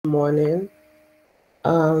Morning.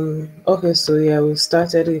 Okay, so yeah, we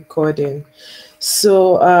started recording.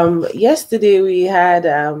 So yesterday we had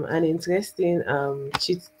an interesting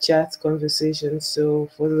chit chat conversation. So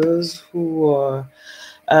for those who are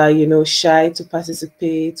shy to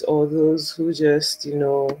participate, or those who just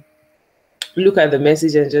look at the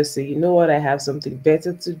message and just say, you know what, I have something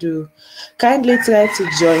better to do, kindly try to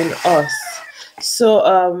join us. So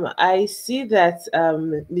I see that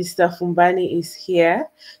Mr. Fumbani is here.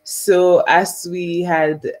 So as we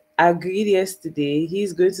had agreed yesterday,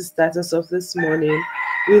 he's going to start us off this morning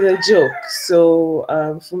with a joke. So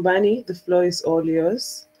Fumbani, the floor is all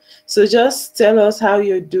yours. So just tell us how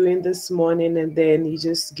you're doing this morning, and then you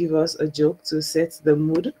just give us a joke to set the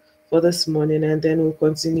mood for this morning, and then we'll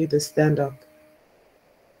continue the stand-up.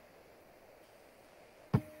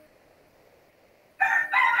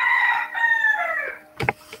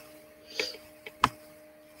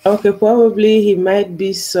 Okay, probably he might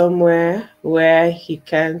be somewhere where he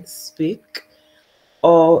can't speak,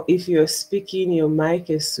 or if you're speaking, your mic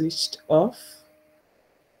is switched off.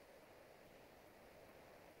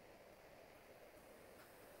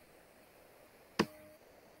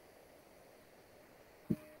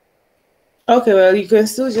 Okay, well, you can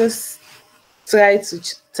still just try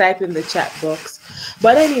to type in the chat box.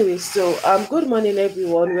 But anyway, so good morning,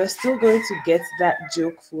 everyone. We're still going to get that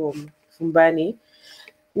joke from Bani,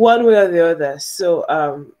 one way or the other. So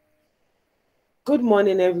good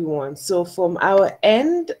morning, everyone. So from our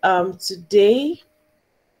end, today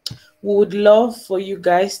we would love for you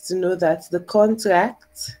guys to know that the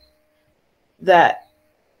contract that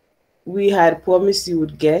we had promised you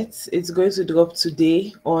would get, it's going to drop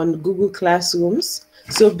today on Google Classrooms.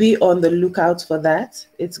 So be on the lookout for that.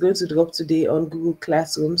 It's going to drop today on Google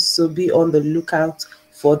Classrooms. So be on the lookout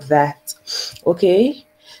for that. Okay.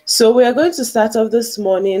 So we are going to start off this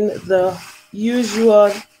morning the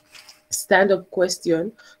usual stand-up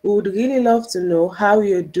question. We would really love to know how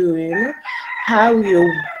you're doing, how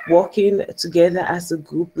you're working together as a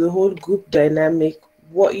group, the whole group dynamic,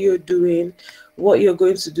 what you're doing, what you're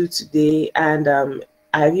going to do today, and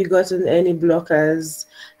have you gotten any blockers?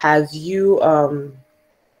 Have you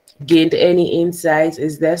gained any insights?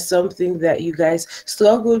 Is there something that you guys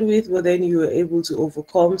struggled with but then you were able to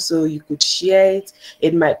overcome, so you could share it?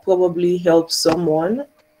 It might probably help someone.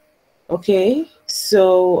 Okay,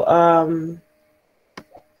 so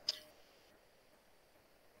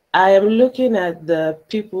I am looking at the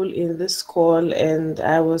people in this call, and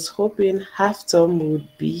I was hoping Half Tom would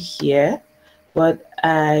be here, but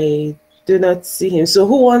I do not see him. So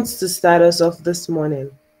who wants to start us off this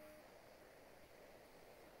morning?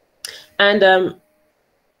 And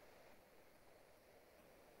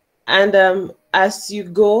as you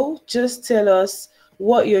go, just tell us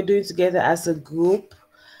what you're doing together as a group,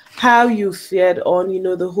 how you fared on,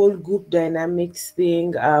 the whole group dynamics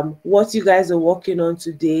thing, what you guys are working on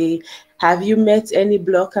today. Have you met any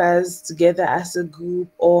blockers together as a group,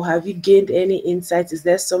 or have you gained any insights? Is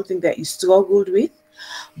there something that you struggled with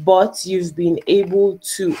but you've been able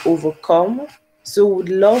to overcome? So would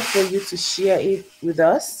love for you to share it with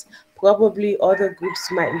us. Probably other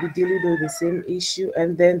groups might be dealing with the same issue,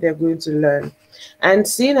 and then they're going to learn. And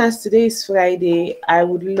seeing as today is Friday, I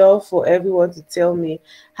would love for everyone to tell me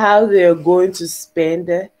how they're going to spend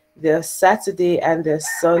their Saturday and their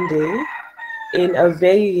Sunday in a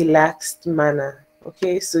very relaxed manner.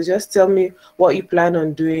 Okay, so just tell me what you plan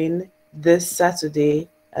on doing this Saturday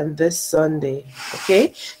and this Sunday.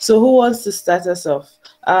 Okay, so who wants to start us off?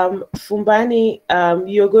 Fumbani,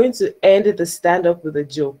 you're going to end the stand-up with a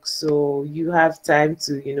joke, so you have time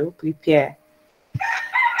to prepare.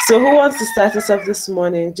 So who wants to start us off this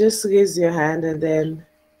morning? Just raise your hand, and then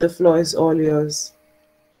the floor is all yours.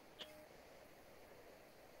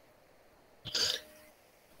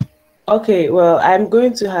 Okay, well, I'm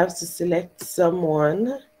going to have to select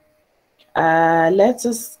someone. Let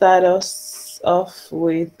us start us off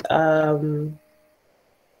with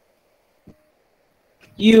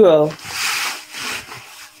Ewell.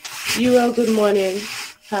 Ewell, good morning.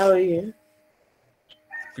 How are you?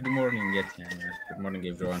 Good morning, Yetiana. Good morning,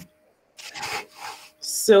 everyone.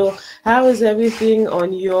 So how is everything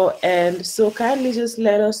on your end? So kindly just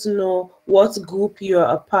let us know what group you're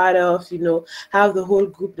a part of, how the whole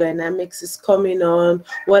group dynamics is coming on.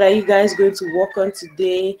 What are you guys going to work on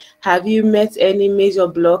today? Have you met any major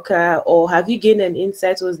blocker, or have you gained an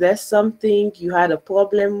insight? Was there something you had a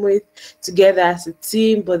problem with together as a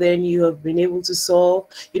team, but then you have been able to solve?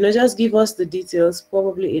 Just give us the details.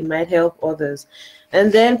 Probably it might help others. And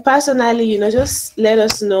then personally, just let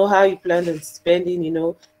us know how you plan on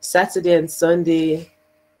spending, Saturday and Sunday.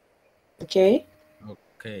 Okay?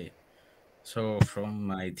 Okay. So from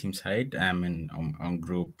my team side, I'm on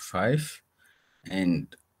group 5,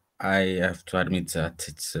 and I have to admit that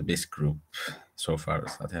it's the best group so far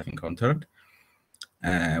that I've encountered.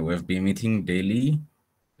 We've been meeting daily.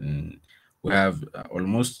 We have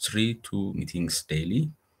almost 2 meetings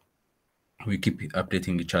daily. We keep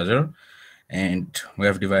updating each other, and we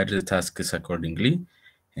have divided the tasks accordingly.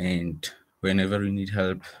 And whenever we need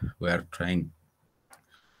help, we are trying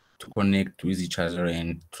to connect with each other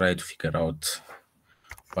and try to figure out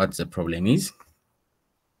what the problem is.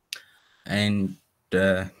 And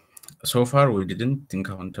so far, we didn't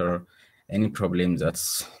encounter any problem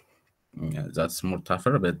that's more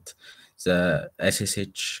tougher, but the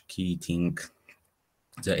SSH key thing,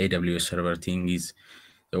 the AWS server thing is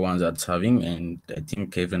the one that's having, and I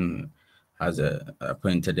think Kevin has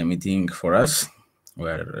appointed a meeting for us.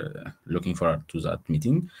 We're looking forward to that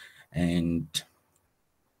meeting, and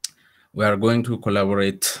we are going to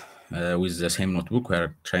collaborate with the same notebook. We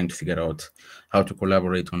are trying to figure out how to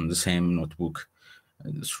collaborate on the same notebook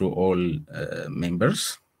through all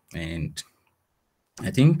members, and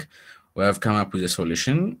I think we have come up with a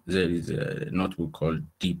solution. There is a notebook called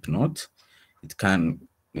Deep Note.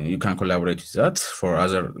 You can collaborate with that for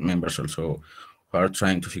other members also who are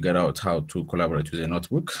trying to figure out how to collaborate with a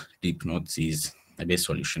notebook. Deep Note is the best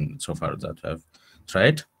solution so far that we have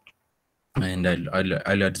tried, and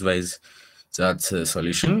I'll advise that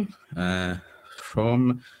solution.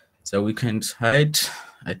 From the weekend side,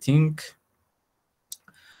 I think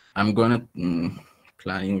I'm gonna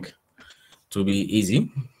planning to be easy.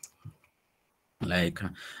 Like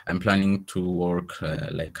I'm planning to work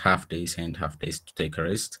like half days and half days to take a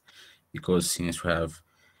rest, because since we have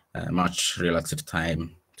much relative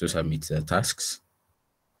time to submit the tasks,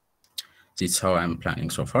 this is how I'm planning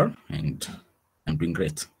so far, and I'm doing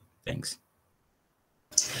great. Thanks.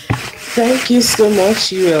 Thank you so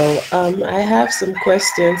much, Yuel. I have some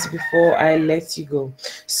questions before I let you go.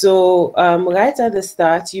 So, right at the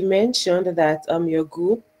start, you mentioned that your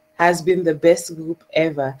group has been the best group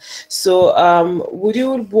ever. So, would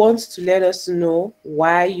you want to let us know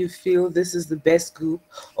why you feel this is the best group,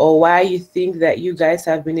 or why you think that you guys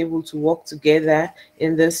have been able to work together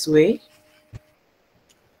in this way?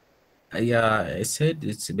 Yeah, I said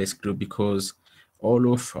it's the best group because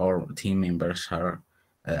all of our team members are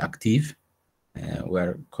active.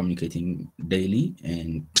 We're communicating daily,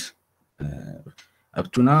 and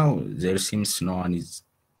up to now, there seems no one is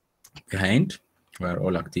behind. We're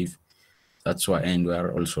all active. That's why, and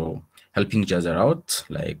we're also helping each other out.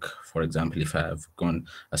 Like, for example, if I have gone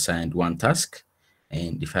assigned one task,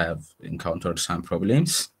 and if I have encountered some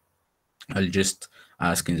problems, I'll just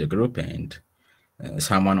ask in the group, and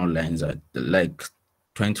someone online that like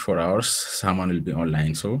 24 hours, someone will be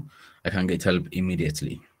online, so I can get help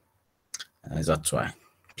immediately. That's why.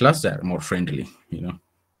 Plus, they're more friendly, you know.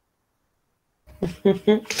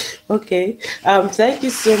 Okay. Thank you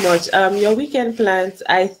so much. Your weekend plans,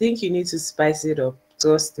 I think you need to spice it up.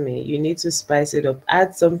 Trust me, you need to spice it up.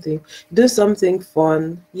 Add something, do something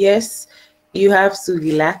fun. Yes, you have to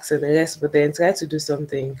relax and rest, but then try to do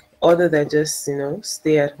something other than just,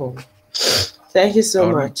 stay at home. Thank you so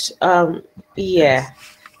Or much. thanks. Yeah,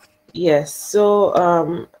 yes. So,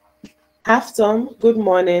 Halftom, good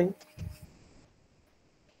morning.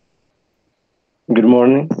 Good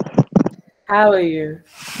morning. How are you?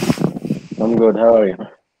 I'm good. How are you?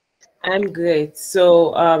 I'm great.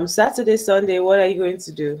 So, Saturday, Sunday, what are you going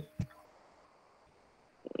to do?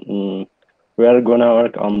 Mm, we are gonna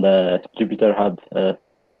work on the Jupyter Hub.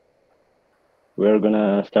 We are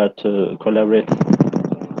gonna start to collaborate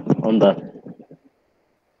on that.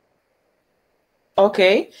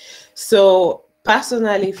 Okay. So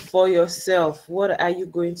personally for yourself, what are you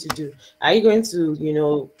going to do? Are you going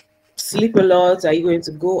to, sleep a lot? Are you going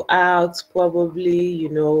to go out probably,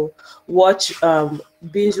 watch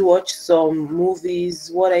binge watch some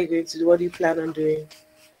movies? What are you going to do? What do you plan on doing?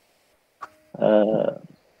 Uh,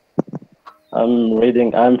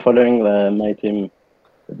 I'm following my team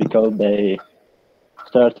because they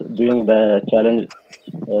start doing the challenge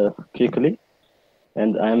quickly,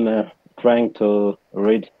 and I'm trying to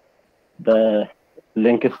read the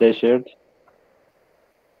links they shared.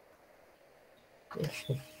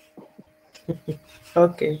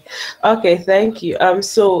 Okay. Okay, thank you.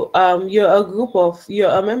 You're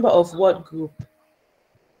a member of what group?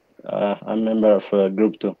 I'm a member of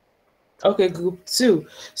group 2. Okay, group two.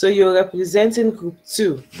 So you're representing group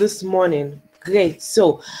two this morning. Great.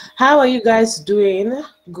 So, how are you guys doing,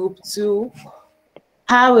 group two?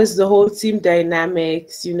 How is the whole team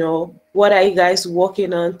dynamics? What are you guys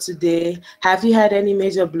working on today? Have you had any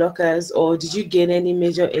major blockers, or did you gain any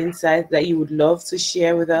major insights that you would love to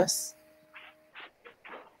share with us?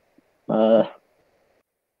 Uh,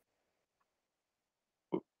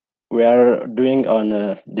 we are doing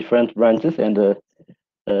on different branches, and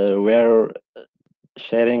we are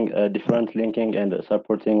sharing different linking and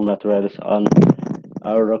supporting materials on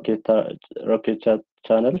our Rocket Chat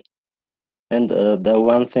channel. And the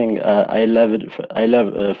one thing I love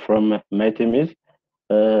from my team is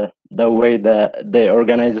the way that they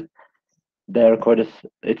organize their codes.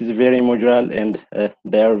 It is very modular, and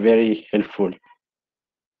they are very helpful.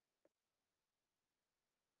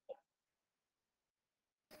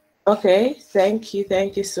 Okay, thank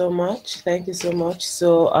you so much, thank you so much.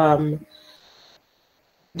 So,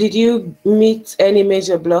 did you meet any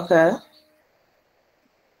major blocker?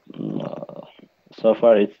 So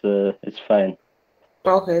far, it's fine.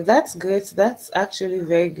 Okay, that's great. That's actually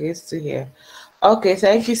very great to hear. Okay,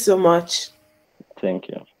 thank you so much. Thank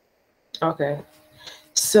you. Okay,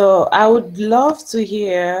 so I would love to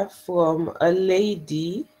hear from a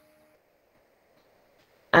lady,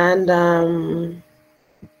 and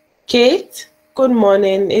Kate, good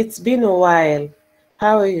morning. It's been a while.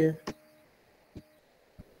 How are you?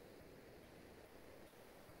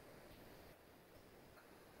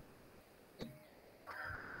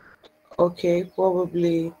 Okay,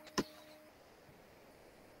 probably.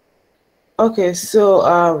 Okay,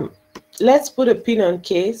 so let's put a pin on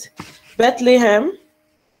Kate. Bethlehem,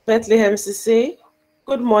 Bethlehem Sise,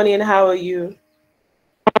 good morning. How are you?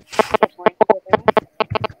 Good morning, everyone.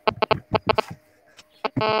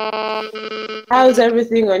 How's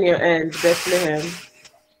everything on your end, Bethlehem?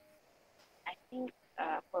 I think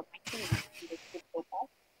for my team in this group so far,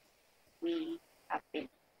 we have been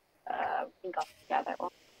working out together on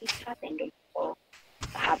this chat and also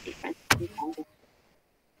have different teams on this.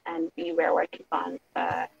 And we were working on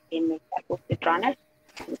in with runners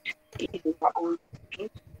and using our own team.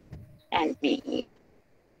 And we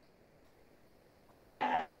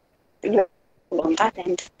were on that,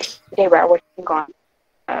 and they were working on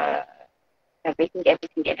uh, everything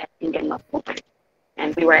in a single notebook.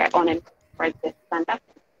 And we were on it for the stand-up.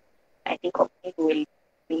 I think hopefully we will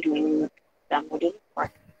be doing the modeling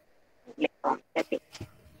for later on that day.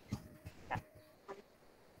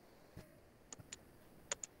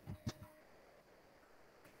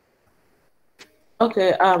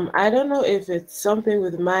 Okay, I don't know if it's something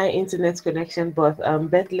with my internet connection, but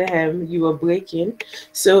Bethlehem, you were breaking.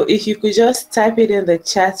 So if you could just type it in the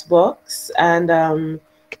chat box, and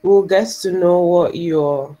we'll get to know what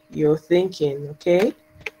you're thinking, okay?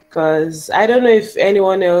 Because I don't know if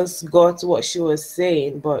anyone else got what she was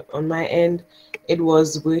saying, but on my end, it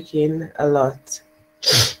was breaking a lot.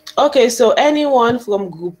 Okay, so anyone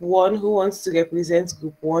from Group 1 who wants to represent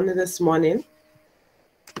Group 1 this morning?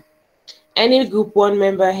 Any Group 1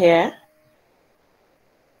 member here?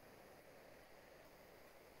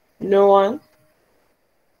 No one?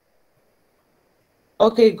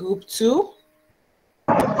 Okay, Group 2?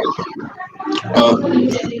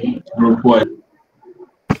 Group what?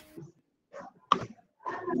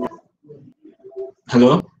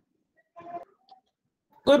 Hello?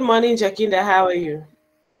 Good morning, Jacinda. How are you?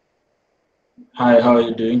 Hi, how are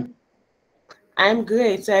you doing? I'm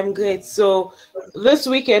great. I'm great. So this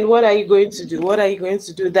weekend, what are you going to do? What are you going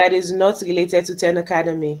to do that is not related to 10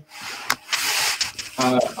 Academy?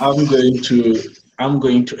 I'm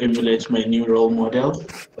going to emulate my new role model.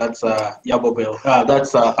 That's Yabobel.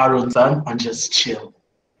 That's Aaron Tan, and just chill.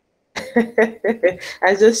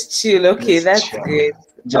 I just chill. Okay, Just that's chill. great.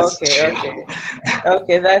 Just Okay, chill. okay.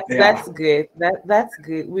 Okay, Yeah. that's great. That's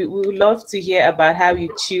good. We would love to hear about how you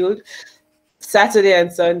chilled Saturday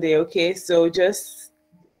and Sunday. Okay, so just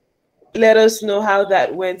let us know how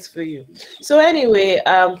that went for you. So anyway,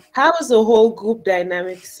 how was the whole group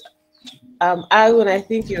dynamics? Aaron, I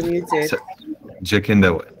think you're muted. So,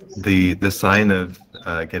 Jacinda, the sign of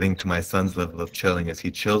getting to my son's level of chilling is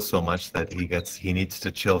he chills so much that he needs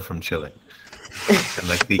to chill from chilling. And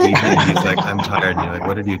like the evening, he's like, I'm tired. And you're like,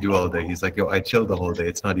 what did you do all day? He's like, yo, I chilled the whole day.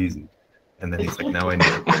 It's not easy. And then he's like, now I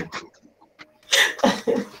need a break.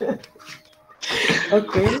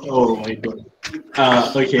 Okay. Oh my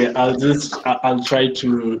god. Okay, I'll try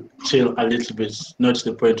to chill a little bit, not to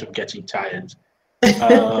the point of getting tired.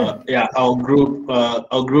 Yeah, our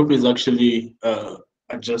group is actually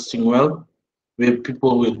adjusting well. We have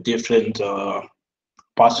people with different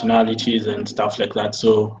personalities and stuff like that.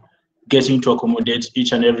 So getting to accommodate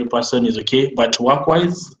each and every person is okay. But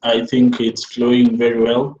work-wise, I think it's flowing very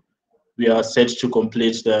well. We are set to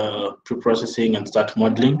complete the pre-processing and start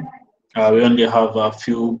modeling. We only have a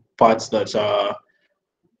few parts that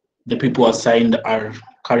the people assigned are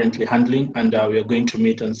currently handling, and we are going to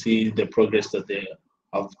meet and see the progress that they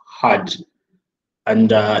have had.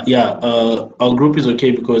 And our group is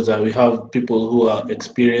okay because we have people who are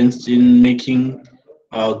experienced in making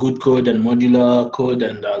good code and modular code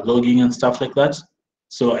and logging and stuff like that.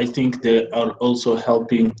 So I think they are also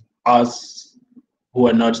helping us who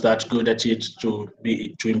are not that good at it to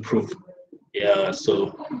improve. Yeah,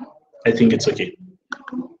 so I think it's okay.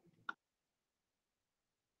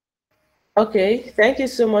 Okay, thank you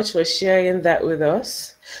so much for sharing that with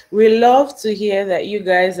us. We love to hear that you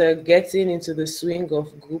guys are getting into the swing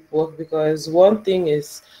of group work, because one thing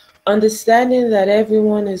is understanding that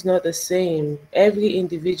everyone is not the same. Every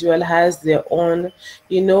individual has their own,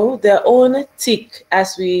 their own tick.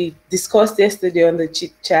 As we discussed yesterday on the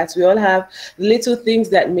chit chat, we all have little things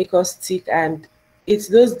that make us tick, and it's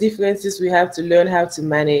those differences we have to learn how to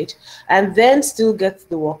manage and then still get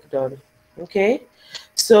the work done. Okay?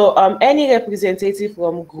 So, any representative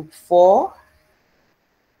from group 4?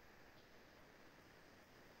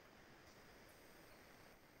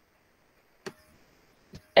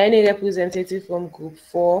 Any representative from group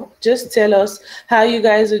 4? Just tell us how you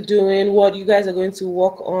guys are doing, what you guys are going to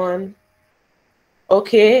work on.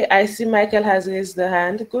 Okay, I see Michael has raised the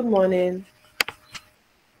hand. Good morning.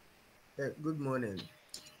 Good morning.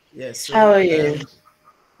 Yes, How are you?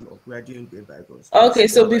 we are doing great by God's Okay,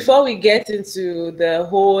 grace. so before we get into the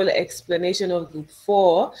whole explanation of group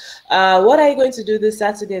 4, what are you going to do this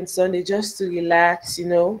Saturday and Sunday just to relax,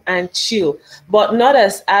 and chill? But not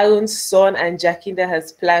as Aaron's son and Jacinda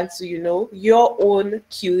has planned to, your own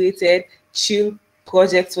curated chill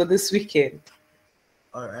project for this weekend.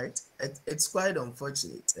 All right. It's quite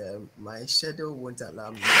unfortunate. My schedule won't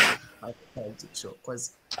allow me to have time to chill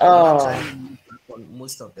because I will actually work on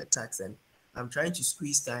most of the tasks, and I'm trying to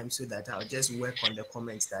squeeze time so that I'll just work on the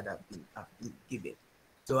comments that have been given.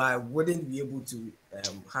 So I wouldn't be able to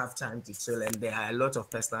have time to chill, and there are a lot of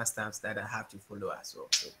personal stuff that I have to follow as well.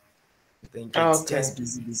 So I think it's just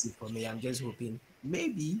busy for me. I'm just hoping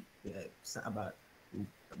maybe about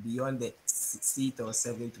beyond the 6th or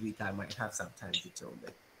 7th week, I might have some time to chill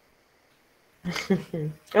then.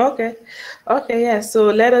 Okay, yeah. So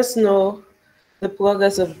let us know the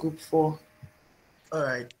progress of group 4. All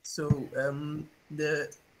right. So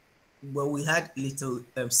we had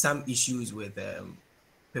some issues with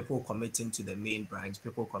people committing to the main branch,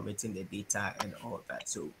 people committing the data and all that.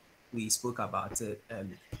 So we spoke about it,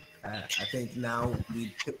 and I think now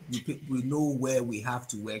we know where we have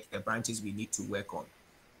to work, the branches we need to work on.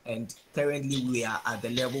 And currently we are at the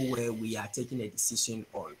level where we are taking a decision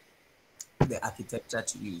on the architecture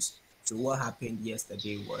to use. So what happened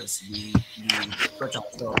yesterday was we got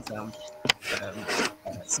ourselves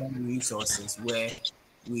some resources where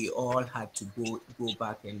we all had to go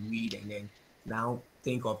back and read, and then now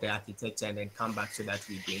think of the architecture and then come back so that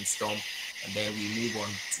we brainstorm, and then we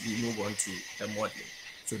move on to the modeling.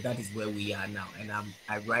 So that is where we are now. And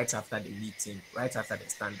right after the meeting, right after the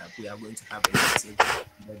stand-up, we are going to have a meeting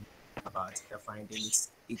about the findings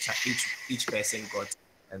each person got,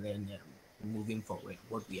 and then moving forward,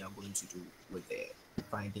 what we are going to do with the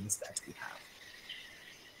findings that we have.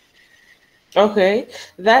 Okay,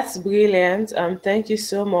 that's brilliant. Thank you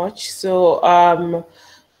so much. So,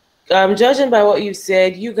 judging by what you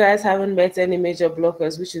said, you guys haven't met any major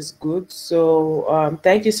blockers, which is good. So,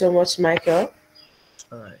 thank you so much, Michael.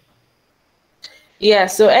 All right. Yeah,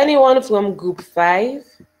 so anyone from group 5?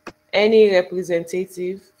 Any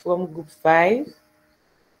representative from group 5?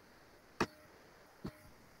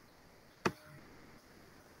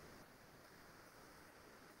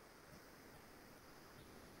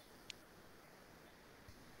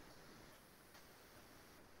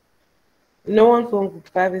 No one from group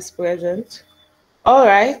 5 is present. All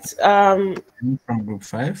right. I'm from group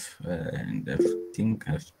 5, and I think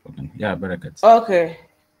I've spoken. Yeah, Barakat. Okay,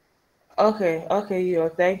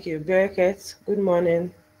 thank you. Barakat, good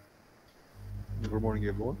morning. Good morning,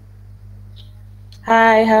 everyone.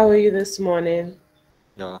 Hi, how are you this morning?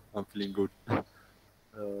 Yeah, I'm feeling good.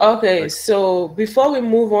 Okay, so before we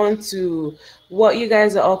move on to what you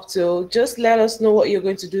guys are up to, just let us know what you're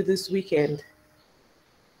going to do this weekend.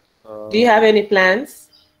 Do you have any plans?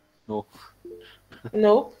 No.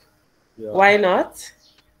 Nope. Yeah. Why not?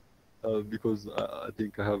 Because I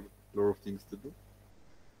think I have a lot of things to do.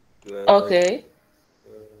 Okay.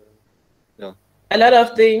 Yeah. A lot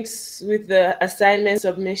of things with the assignment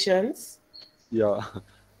submissions. Yeah.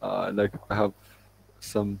 Like I have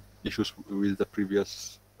some issues with the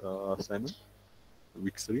previous assignment,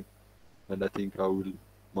 week 3, and I think I will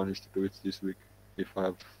manage to do it this week if I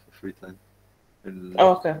have free time. And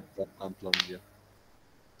Okay. I'm planning, yeah.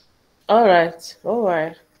 All right.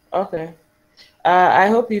 Okay. I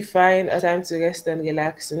hope you find a time to rest and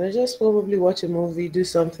relax. Just probably watch a movie, do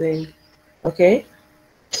something. Okay.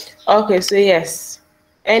 Okay, so yes.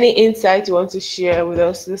 Any insight you want to share with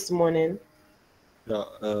us this morning? Yeah,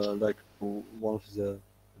 like one of the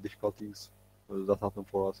difficult things that happened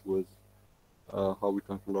for us was how we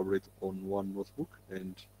can collaborate on one notebook,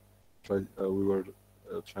 and we were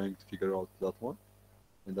trying to figure out that one,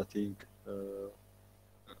 and I think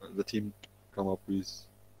the team come up with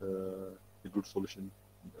a good solution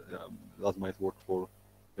that might work for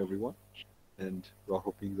everyone, and we are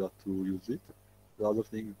hoping that to use it. The other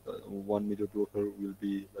thing, one media broker will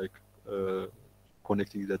be like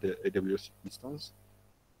connecting the AWS instance.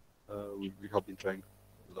 We have been trying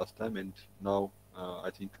last time, and now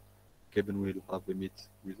I think Kevin will have a meet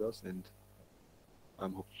with us, and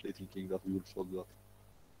I'm hopefully thinking that we will solve that,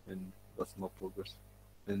 and that's my progress.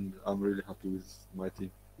 And I'm really happy with my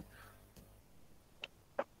team.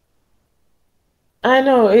 I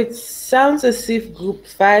know it sounds as if Group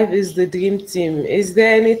 5 is the dream team. Is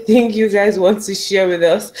there anything you guys want to share with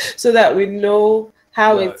us so that we know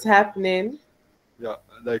how Yeah, it's happening? yeah.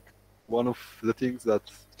 Like one of the things that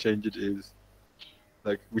changed is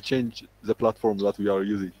like we changed the platform that we are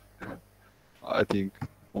using. I think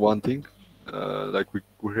one thing, like we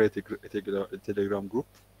create a Telegram group,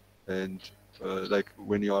 and like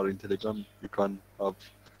when you are in Telegram, you can have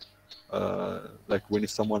like when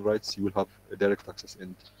someone writes, you will have a direct access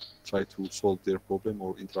and try to solve their problem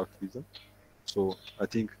or interact with them. So I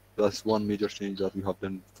think that's one major change that we have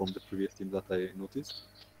done from the previous team that I noticed,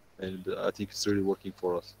 and I think it's really working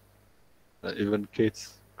for us. Even Kate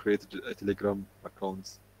created a Telegram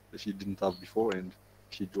account that she didn't have before, and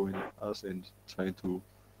she joined us and trying to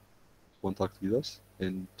contact with us,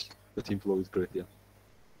 and the team flow is great. Yeah.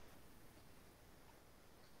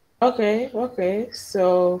 Okay, okay.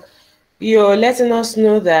 So you're letting us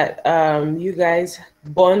know that you guys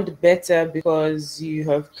bond better because you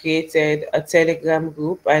have created a Telegram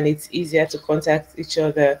group and it's easier to contact each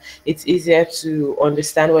other. It's easier to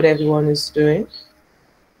understand what everyone is doing.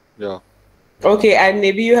 Yeah. Okay, and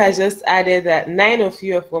Nebiu has just added that 9 of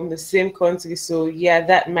you are from the same country. So yeah,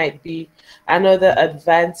 that might be another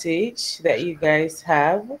advantage that you guys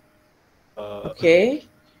have. Uh, Okay.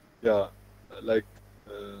 yeah. Like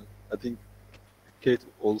I think Kate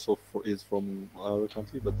also is from our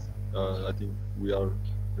country, but I think we are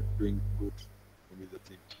doing good with the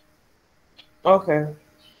team. Okay.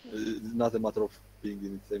 It's not a matter of being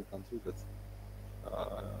in the same country, but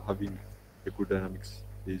having a good dynamics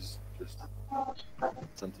is just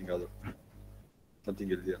something other,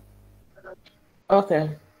 something else. Yeah.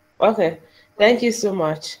 Okay. Okay. Thank you so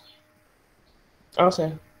much.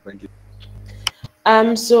 Okay. Thank you.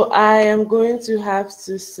 So I am going to have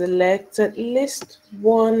to select at least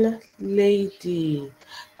one lady.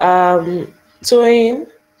 Toyin,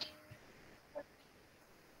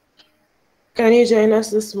 can you join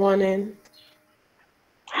us this morning?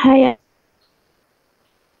 Hi,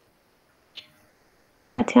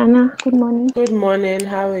 Tatiana. Good morning. Good morning.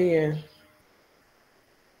 How are you?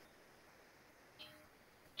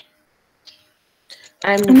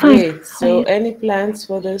 I'm I'm fine. great. How are So, you? any plans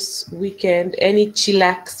for this weekend? Any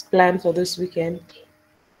chillax plan for this weekend?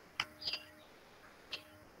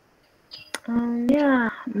 Yeah,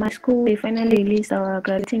 my school we finally released our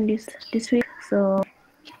graduating this week, so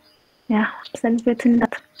yeah, celebrating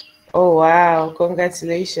that. Oh, wow.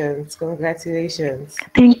 Congratulations. Congratulations.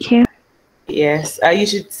 Thank you. Yes. You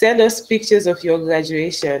should send us pictures of your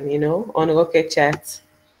graduation, on Rocket Chat.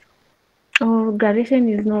 Oh, graduation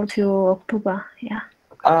is not till October. Yeah.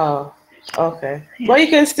 Oh, okay. Yeah. Well, you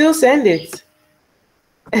can still send it.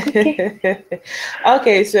 Okay.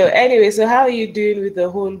 Okay, so anyway, so how are you doing with the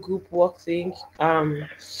whole group work thing?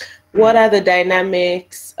 What are the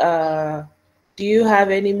dynamics? Do you have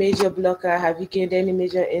any major blocker? Have you gained any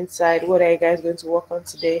major insight? What are you guys going to work on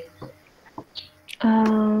today?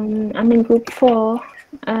 I'm in group 4.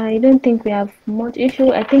 I don't think we have much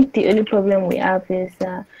issue. I think the only problem we have is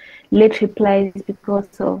late replies because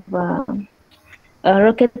of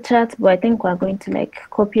Rocket Chat, but I think we're going to like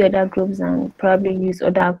copy other groups and probably use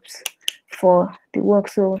other apps for the work.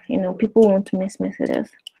 So, people won't miss messages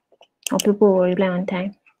or people will rely on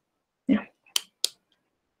time. Yeah.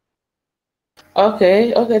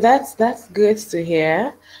 Okay, that's good to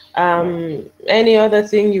hear. Any other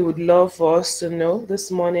thing you would love for us to know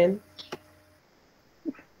this morning?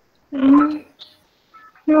 No,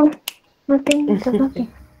 nothing. There's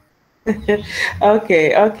nothing.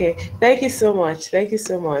 Okay. Thank you so much. Thank you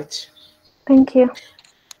so much. Thank you.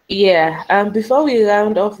 Yeah, before we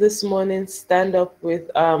round off this morning's stand up with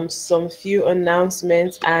some few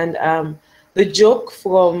announcements and the joke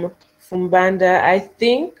from Banda, I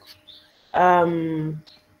think um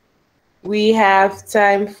we have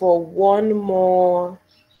time for one more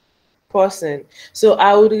person. So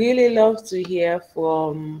I would really love to hear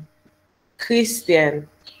from Christian.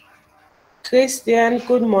 Christian,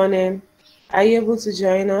 good morning. Are you able to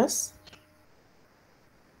join us?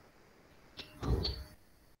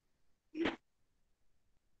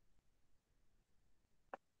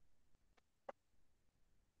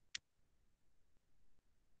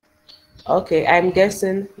 Okay, I'm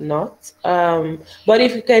guessing not. But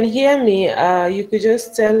if you can hear me, you could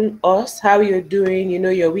just tell us how you're doing,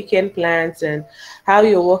 your weekend plans and how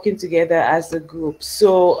you're working together as a group.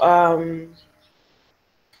 So,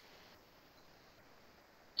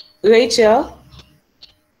 Rachel,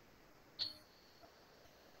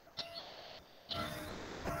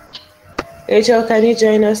 Rachel, can you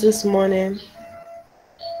join us this morning?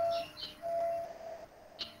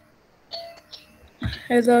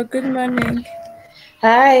 Hello, good morning.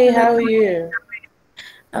 Hi, Hello. how are you?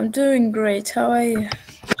 I'm doing great. How are you?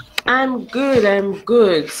 I'm good, I'm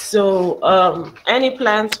good. So, any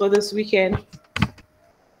plans for this weekend?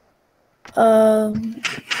 Um,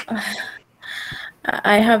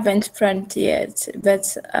 I haven't planned yet,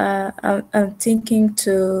 but I'm thinking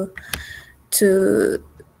to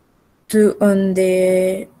do on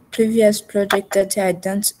the previous project that I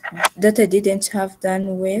didn't have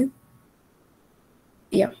done well.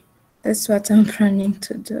 Yeah, that's what I'm planning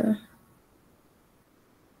to do.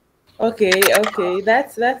 Okay,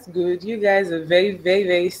 that's good. You guys are very, very,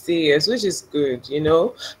 very serious, which is good.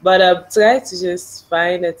 But try to just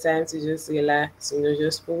find a time to just relax,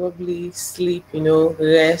 just probably sleep,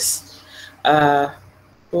 rest, uh,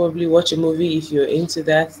 probably watch a movie if you're into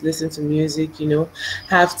that, listen to music,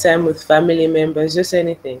 have time with family members, just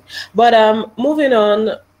anything. But moving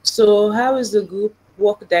on, so how is the group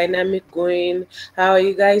work dynamic going? How are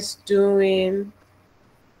you guys doing?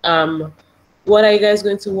 Um, what are you guys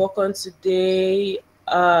going to work on today?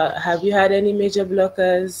 Have you had any major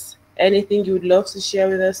blockers? Anything you would love to share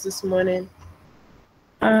with us this morning?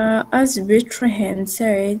 As Bethlehem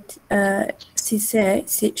said, she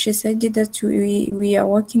said that we are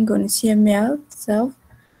working on CML itself,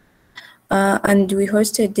 and we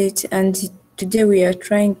hosted it, and today we are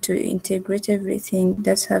trying to integrate everything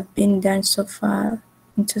that have been done so far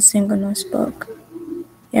into single notebook.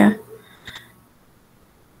 Yeah.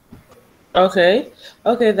 Okay,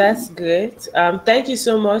 that's great. Thank you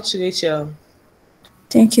so much, Rachel.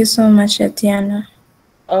 Thank you so much, Atiana.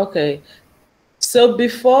 Okay, so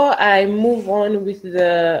before I move on with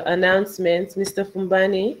the announcement, Mr.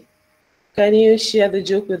 Fumbani, can you share the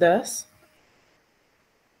joke with us?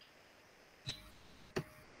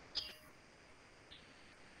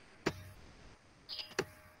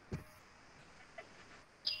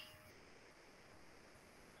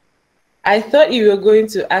 I thought you were going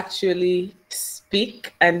to actually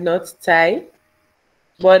speak and not type,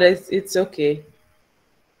 but it's okay.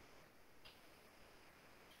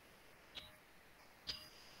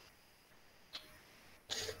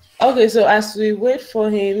 Okay, so as we wait for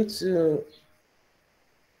him to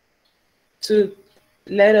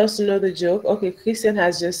let us know the joke. Okay, Christian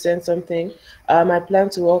has just sent something. I plan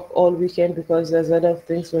to work all weekend because there's a lot of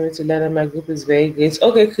things for me to learn and my group is very great.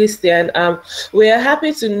 Okay, Christian, we are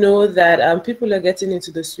happy to know that people are getting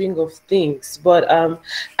into the swing of things. But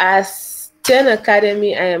as 10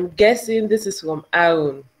 Academy, I am guessing this is from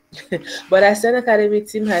Aaron. But as an academy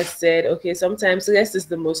team has said, okay, sometimes rest is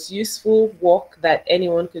the most useful work that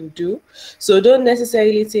anyone can do. So don't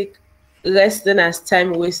necessarily take resting as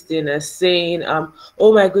time wasting, as saying,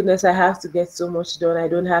 oh my goodness, I have to get so much done. I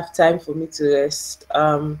don't have time for me to rest.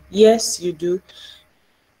 Yes, you do.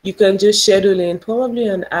 You can just schedule in probably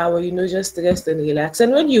an hour, just rest and relax.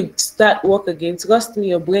 And when you start work again, trust me,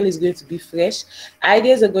 your brain is going to be fresh.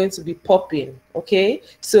 Ideas are going to be popping. Okay.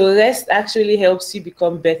 So rest actually helps you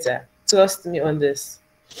become better. Trust me on this.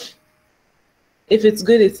 If it's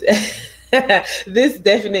good, it's this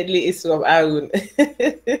definitely is from Arun.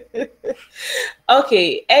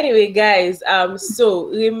 Okay. Anyway, guys, so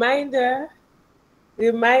reminder.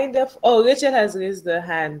 Oh, Rachel has raised her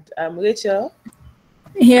hand. Rachel.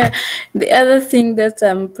 Yeah, the other thing that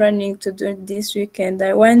I'm planning to do this weekend,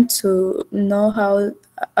 I want to know how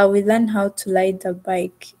I will learn how to ride a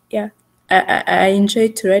bike. Yeah, I enjoy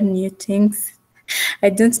to learn new things. I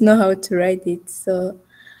don't know how to ride it, so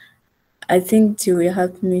I think it will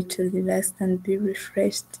help me to relax and be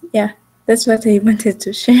refreshed. Yeah, that's what I wanted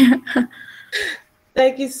to share.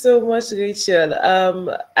 Thank you so much, Rachel.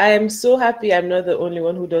 I am so happy I'm not the only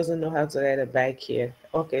one who doesn't know how to ride a bike here.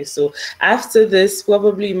 Okay, so after this,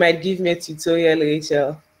 probably you might give me a tutorial,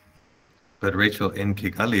 Rachel. But Rachel, in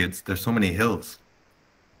Kigali, there's so many hills.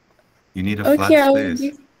 You need a Okay, flat I will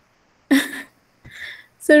space. give.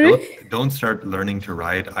 Sorry? Don't start learning to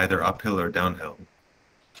ride either uphill or downhill.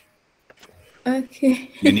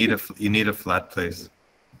 Okay. You need a flat place.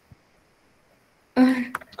 Yeah,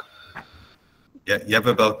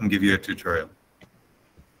 Yevabel can give you a tutorial.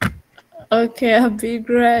 Okay, I'll be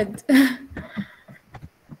glad.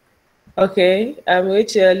 Okay,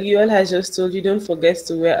 Rachel, Yuel has just told you don't forget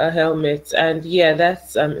to wear a helmet, and yeah,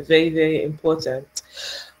 that's very, very important.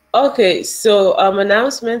 Okay, so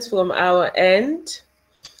announcements from our end.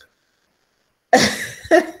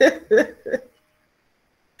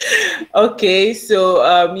 Okay,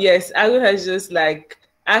 so yes, Aaron has just like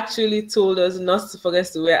actually told us not to forget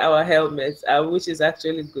to wear our helmets, which is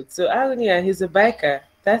actually good. So Aaron, yeah, he's a biker.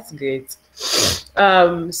 That's great.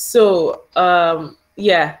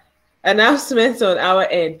 Yeah, announcements on our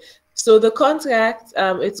end. So the contract,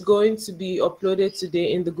 it's going to be uploaded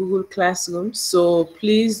today in the Google Classroom. So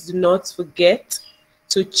please do not forget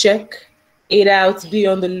to check it out. Be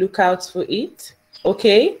on the lookout for it.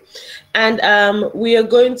 Okay, and we are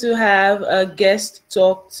going to have a guest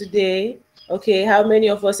talk today. Okay, how many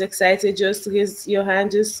of us excited? Just raise your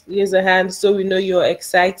hand. Just raise a hand so we know you're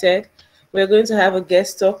excited. We're going to have a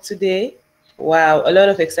guest talk today. Wow, a lot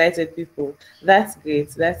of excited people. That's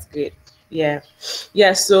great. That's great. Yeah.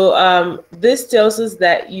 Yeah. So this tells us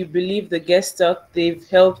that you believe the guest talk, they've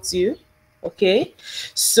helped you. Okay.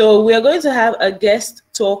 So we are going to have a guest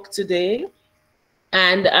talk today.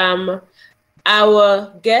 And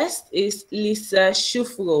our guest is Lisa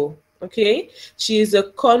Shufro. Okay. She is a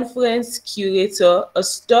conference curator, a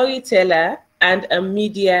storyteller, and a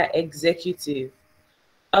media executive.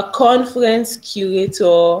 A conference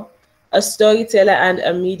curator, a storyteller, and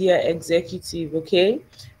a media executive. Okay,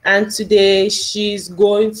 and today she's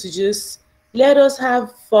going to just let us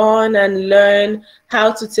have fun and learn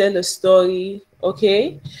how to tell a story.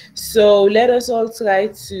 Okay, so let us all try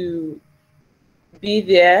to be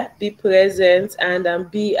there, be present, and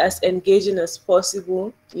be as engaging as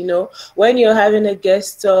possible. You know, when you're having a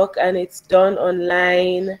guest talk and it's done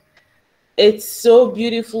online, it's so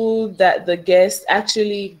beautiful that the guest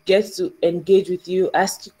actually gets to engage with you,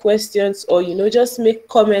 ask you questions, or just make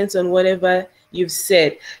comments on whatever you've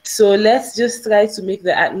said. So let's just try to make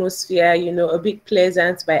the atmosphere a bit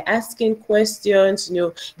pleasant by asking questions,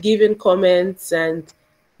 giving comments, and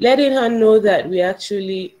letting her know that we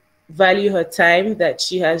actually value her time that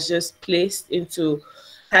she has just placed into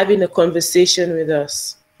having a conversation with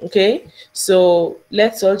us. Okay, so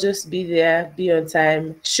let's all just be there, be on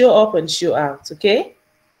time, show up and show out. Okay,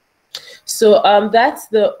 so that's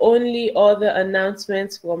the only other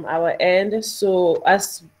announcement from our end. So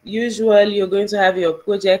as usual, you're going to have your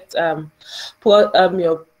project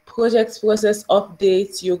your project process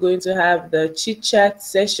updates. You're going to have the chit chat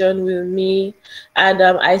session with me, and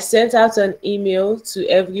I sent out an email to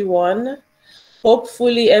everyone.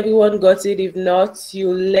 Hopefully everyone got it. If not,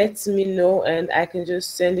 you let me know and I can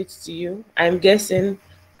just send it to you. I'm guessing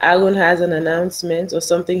Aaron has an announcement or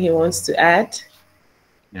something he wants to add.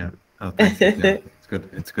 Yeah. Oh, thanks. Yeah, it's good.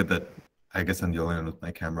 It's good that I guess I'm the only one with my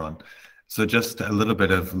camera on. So just a little bit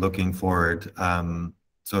of looking forward.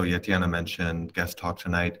 So Yatiana mentioned guest talk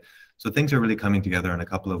tonight. So things are really coming together in a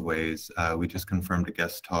couple of ways. We just confirmed a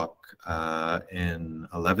guest talk in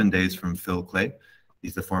 11 days from Phil Clay.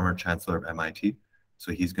 He's the former chancellor of MIT.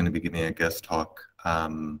 So he's going to be giving a guest talk.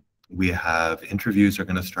 We have interviews are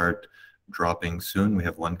going to start dropping soon. We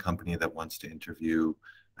have one company that wants to interview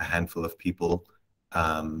a handful of people,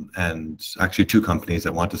 and actually two companies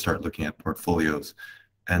that want to start looking at portfolios.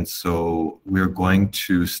 And so we're going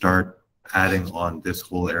to start adding on this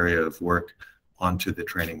whole area of work onto the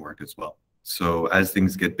training work as well. So as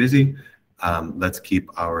things get busy, let's keep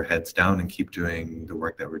our heads down and keep doing the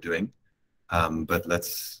work that we're doing. But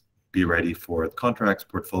let's be ready for contracts,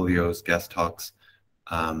 portfolios, guest talks.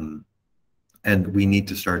 And we need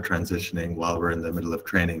to start transitioning while we're in the middle of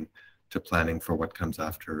training to planning for what comes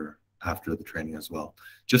after the training as well.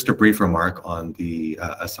 Just a brief remark on the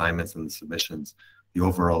assignments and the submissions. The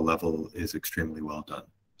overall level is extremely well done.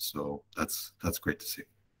 So that's great to see.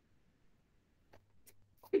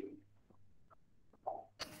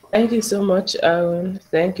 Thank you so much, Aaron.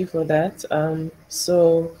 Thank you for that.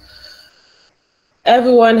 So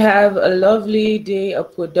everyone have a lovely day, a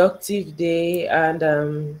productive day,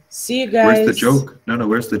 and see you guys. Where's the joke? No,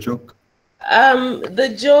 where's the joke?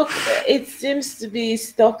 The joke, it seems to be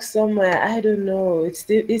stuck somewhere. I don't know. It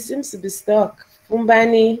seems to be stuck.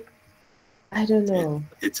 Fumbani, I don't know.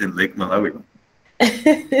 It's in Lake Malawi.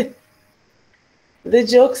 The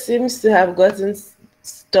joke seems to have gotten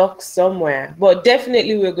stuck somewhere, but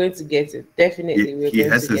definitely we're going to get it. Definitely we're going to get it. He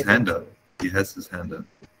has his hand up. He has his hand up.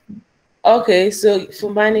 Okay, so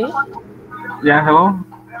Fumbani, Yeah, hello.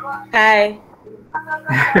 hi.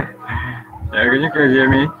 Yeah, can you guys hear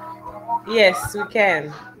me? Yes, we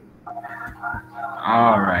can.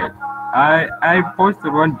 All right. I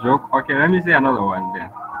posted one joke. Okay, let me say another one then.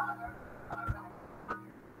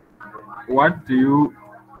 What do you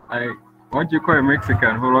I what do you call a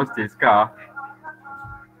Mexican who lost his car?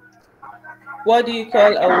 What do you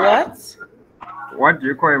call a what? What do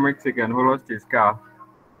you call a Mexican who lost his car?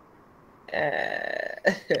 Uh,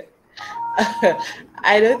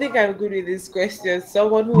 I don't think I'm good with this question.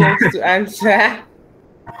 Someone who wants to answer.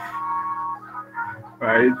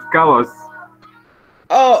 Right, it's Carlos.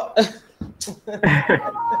 Oh,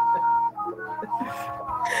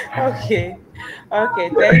 okay. Okay,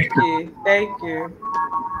 thank you. Thank you.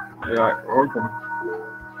 Yeah, welcome.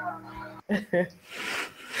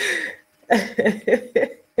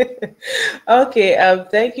 Okay,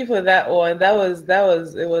 thank you for that one.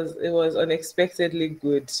 It was unexpectedly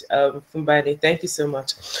good, Fumbani. Thank you so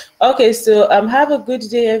much. Okay, so have a good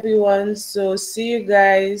day everyone. So see you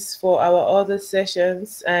guys for our other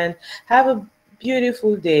sessions and have a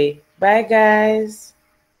beautiful day. Bye guys.